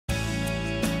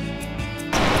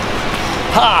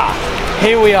Ha!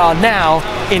 Here we are now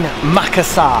in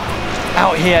Makassar,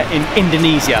 out here in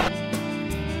Indonesia.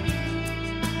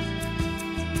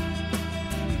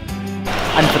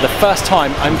 And for the first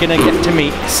time, I'm gonna get to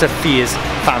meet Sophia's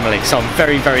family, so I'm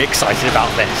very, very excited about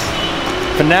this.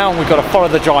 For now, we've got to follow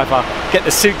the driver, get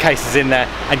the suitcases in there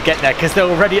and get there, because they're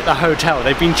already at the hotel.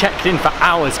 They've been checked in for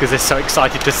hours because they're so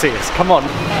excited to see us. Come on.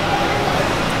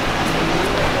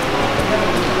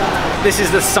 This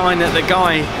is the sign that the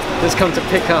guy that's come to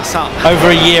pick us up over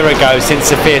a year ago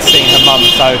since Sophia's seen her mum,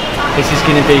 so this is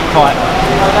going to be quite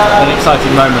an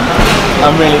exciting moment.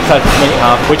 I'm really excited to meet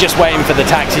her. We're just waiting for the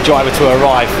taxi driver to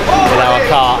arrive with our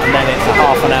car, and then it's a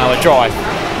half an hour drive.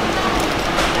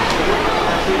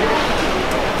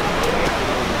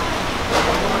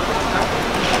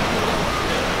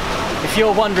 If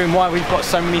you're wondering why we've got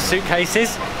so many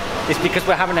suitcases, it's because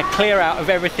we're having a clear out of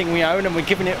everything we own and we're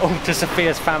giving it all to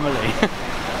Sophia's family.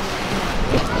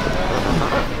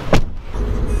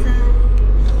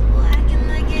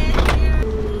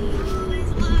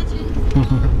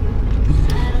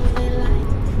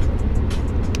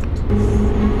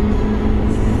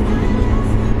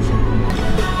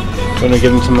 Want to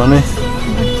give him some money?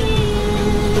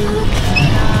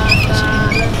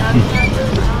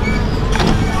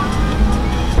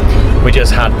 We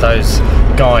just had those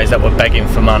guys that were begging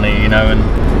for money, you know,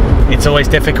 and it's always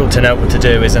difficult to know what to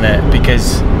do, isn't it?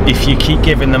 Because if you keep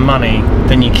giving them money,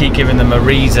 then you keep giving them a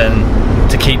reason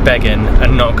to keep begging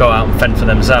and not go out and fend for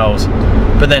themselves.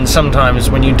 But then sometimes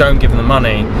when you don't give them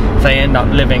money, they end up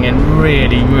living in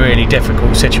really, really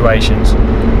difficult situations.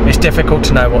 It's difficult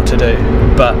to know what to do,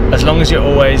 but as long as you're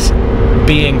always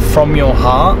being from your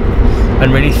heart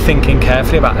and really thinking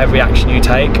carefully about every action you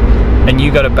take, and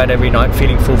you go to bed every night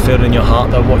feeling fulfilled in your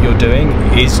heart that what you're doing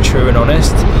is true and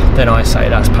honest, then I say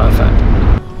that's perfect.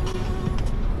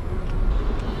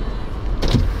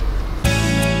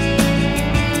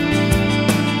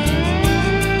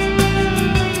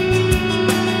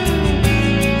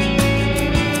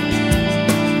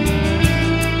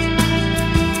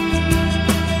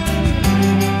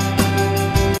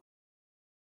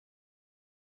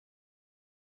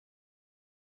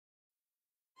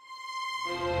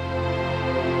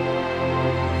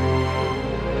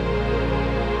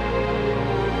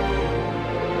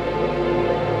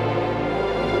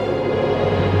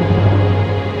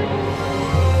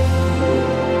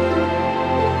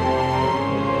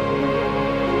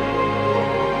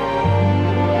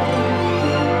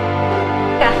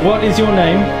 What is your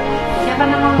name?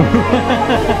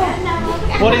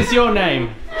 What is your name?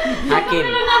 Hakim.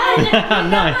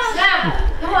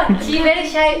 Nice. She's very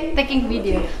shy taking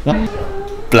video.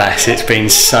 Bless, it's been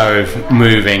so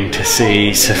moving to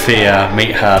see Sophia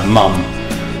meet her mum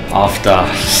after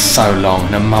so long.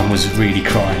 Her mum was really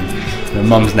crying. Her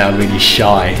mum's now really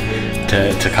shy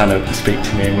to kind of speak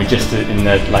to me, and we're just in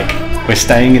the, like, we're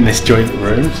staying in this joint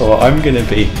room, so I'm gonna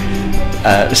be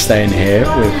staying here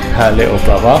with her little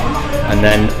brother, and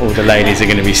then all the ladies are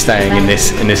going to be staying in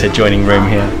this adjoining room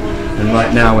here. And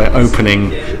right now we're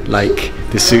opening like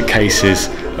the suitcases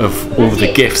of all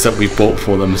the gifts that we've bought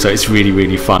for them, so it's really,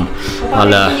 really fun.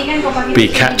 I'll be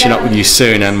catching up with you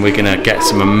soon, and we're going to get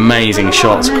some amazing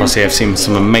shots across here. I've seen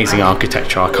some amazing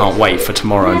architecture. I can't wait for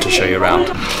tomorrow and to show you around.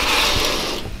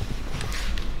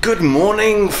 Good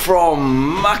morning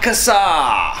from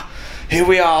Makassar. Here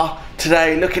we are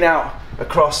today looking out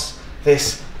across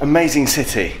this amazing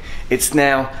city. It's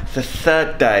now the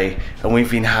third day and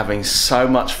we've been having so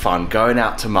much fun going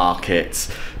out to markets,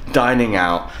 dining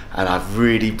out, and I've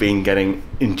really been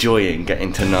enjoying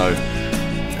getting to know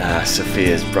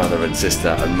Sophia's brother and sister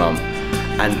and mum.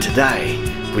 And today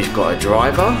we've got a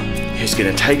driver who's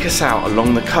going to take us out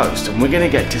along the coast, and we're going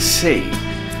to get to see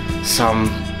some,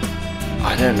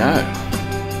 I don't know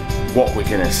what we're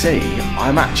going to see.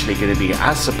 I'm actually going to be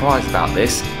as surprised about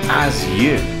this as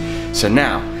you. So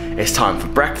now it's time for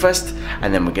breakfast,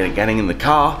 and then we're going to get in the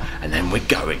car and then we're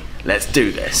going. Let's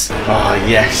do this. Oh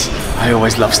yes, I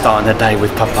always love starting the day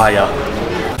with papaya.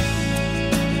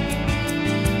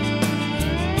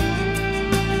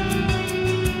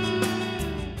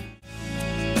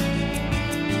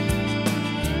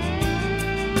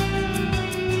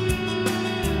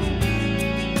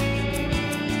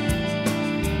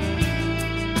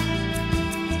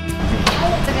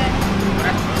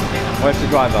 Where's the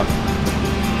driver?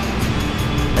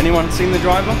 Anyone seen the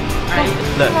driver?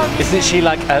 Look, isn't she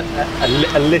like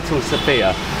a little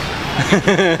Sophia?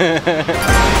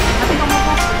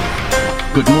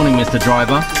 Good morning, Mr.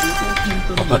 Driver.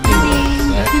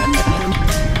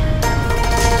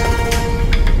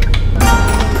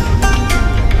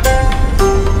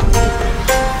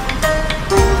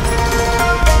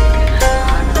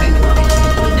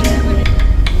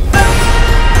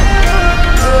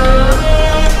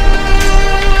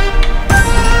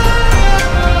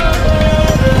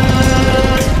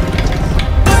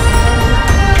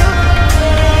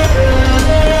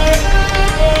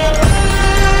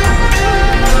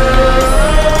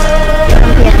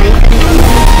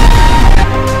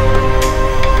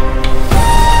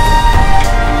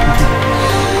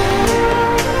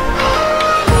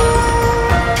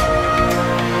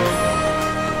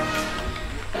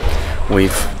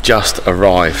 We've just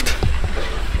arrived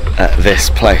at this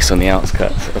place on the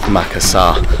outskirts of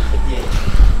Makassar,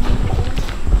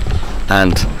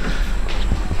 and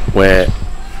we're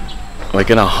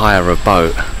gonna hire a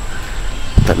boat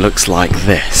that looks like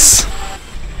this.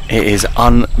 It is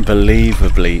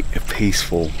unbelievably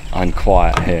peaceful and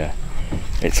quiet here.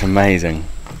 It's amazing.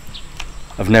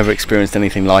 I've never experienced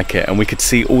anything like it, and we could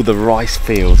see all the rice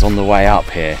fields on the way up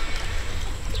here.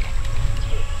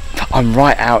 I'm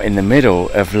right out in the middle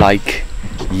of like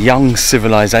young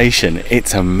civilization.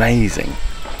 It's amazing.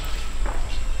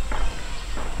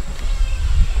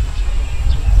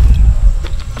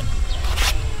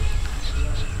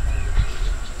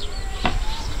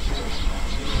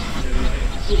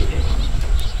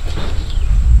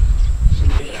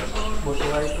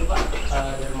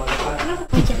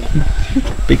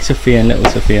 Big Sophia and little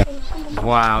Sophia.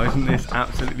 Wow, isn't this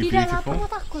absolutely beautiful?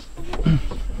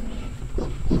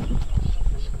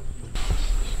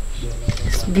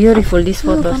 It's beautiful, these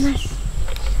photos.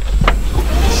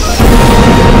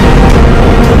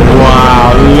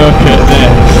 Wow, look at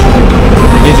this.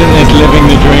 Isn't this living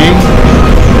the dream?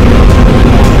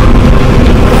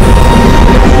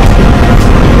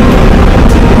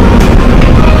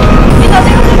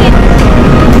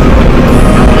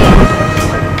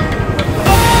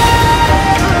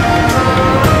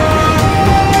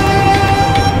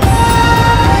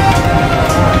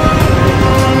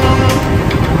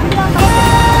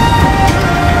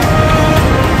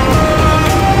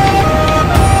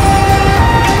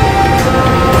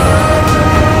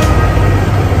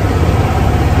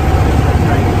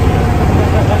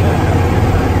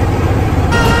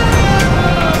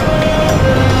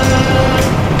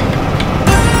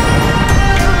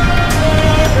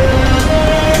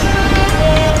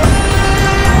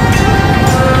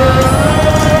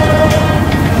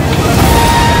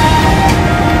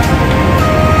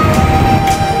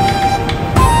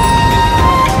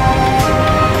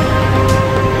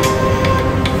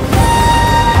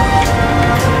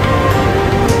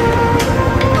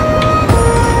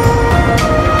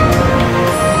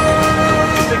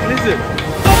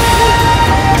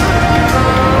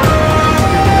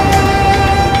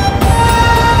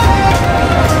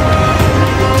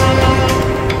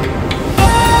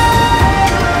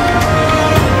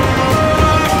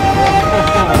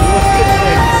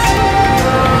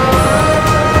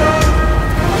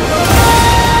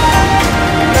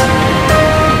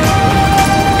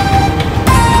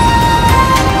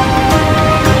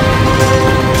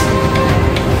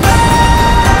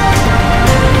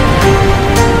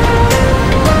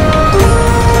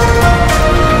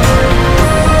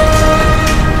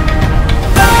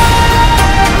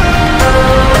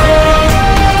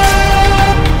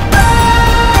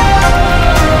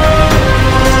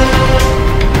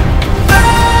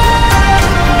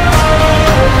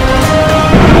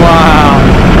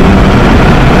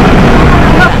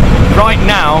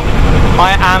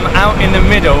 In the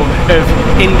middle of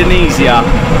Indonesia,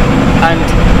 and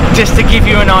just to give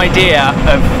you an idea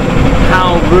of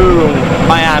how rural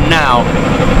I am now,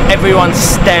 everyone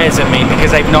stares at me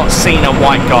because they've not seen a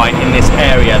white guy in this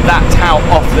area. That's how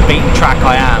off the beaten track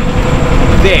I am.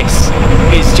 This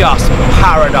is just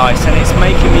paradise, and it's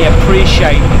making me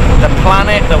appreciate the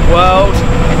planet, the world,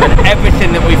 and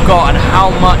everything that we've got, and how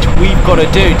much we've got to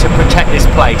do to protect this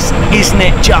place. Isn't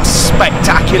it just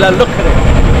spectacular? Look at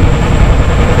it.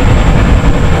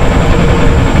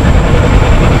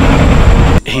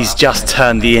 He's just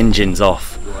turned the engines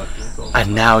off,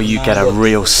 and now you get a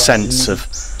real sense of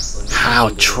how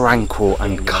tranquil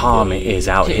and calm it is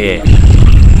out here.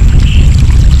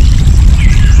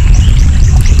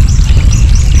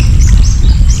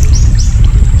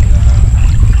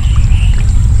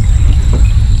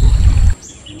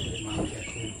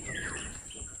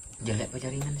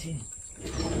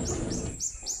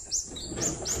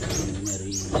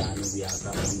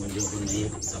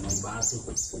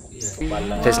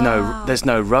 There's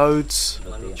no roads.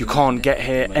 You can't get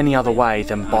here any other way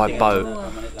than by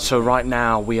boat. So right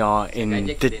now we are in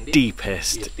the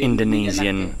deepest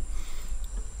Indonesian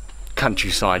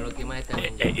countryside.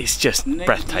 It's just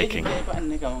breathtaking.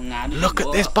 Look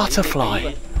at this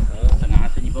butterfly.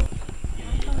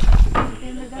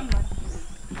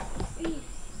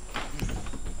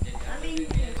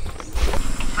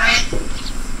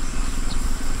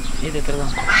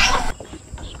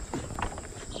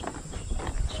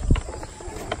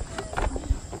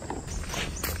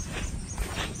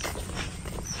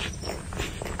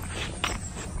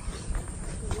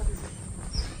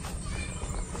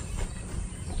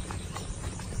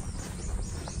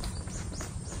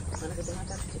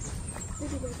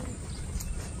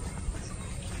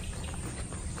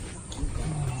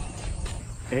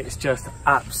 It's just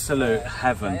absolute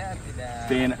heaven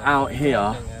being out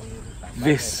here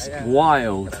this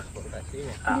wild.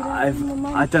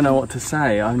 I don't know what to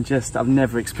say. I've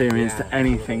never experienced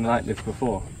anything like this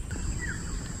before.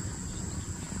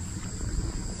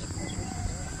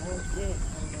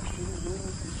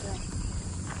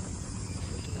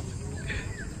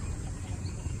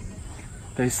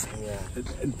 There's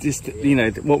just, you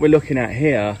know, what we're looking at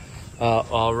here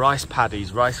are rice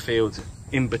paddies, rice fields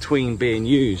in between being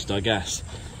used, I guess,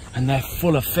 and they're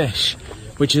full of fish,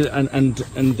 which is and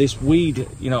this weed,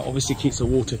 you know, obviously keeps the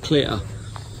water clear,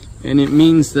 and it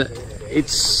means that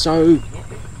it's so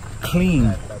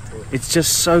clean. It's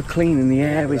just so clean, and the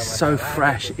air is so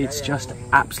fresh. It's just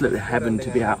absolute heaven to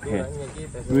be out here.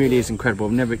 It really is incredible.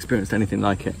 I've never experienced anything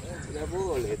like it.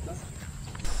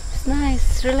 It's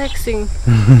nice, it's relaxing.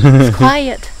 It's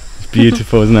quiet. It's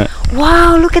beautiful, isn't it?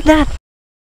 Wow, look at that.